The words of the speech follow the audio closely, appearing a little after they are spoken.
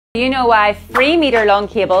Do you know why 3-meter long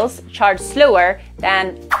cables charge slower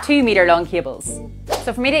than 2-meter long cables?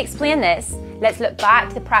 So for me to explain this, let's look back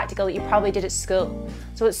to the practical that you probably did at school.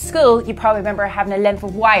 So at school, you probably remember having a length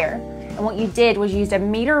of wire, and what you did was you used a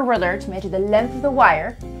meter ruler to measure the length of the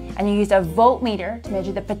wire, and you used a voltmeter to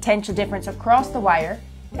measure the potential difference across the wire,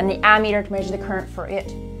 and the ammeter to measure the current for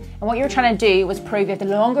it. And what you were trying to do was prove if the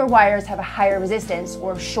longer wires have a higher resistance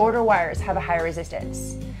or if shorter wires have a higher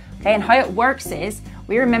resistance. Okay, and how it works is,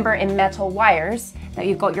 we remember in metal wires that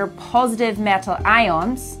you've got your positive metal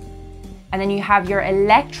ions and then you have your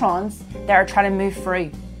electrons that are trying to move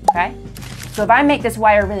through, okay? So if I make this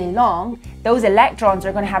wire really long, those electrons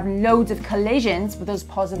are going to have loads of collisions with those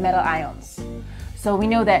positive metal ions. So we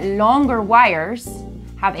know that longer wires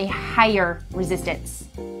have a higher resistance.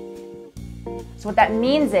 So what that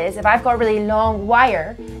means is, if I've got a really long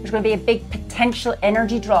wire, there's going to be a big potential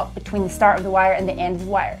energy drop between the start of the wire and the end of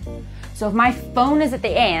the wire. So if my phone is at the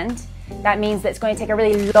end, that means that it's going to take a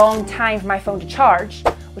really long time for my phone to charge,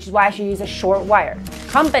 which is why I should use a short wire.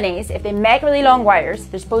 Companies, if they make really long wires,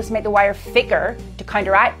 they're supposed to make the wire thicker to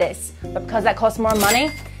counteract this, but because that costs more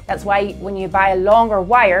money, that's why when you buy a longer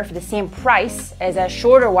wire for the same price as a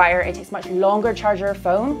shorter wire, it takes much longer to charge your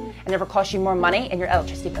phone and therefore costs you more money in your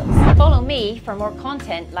electricity bills. Follow me for more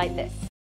content like this.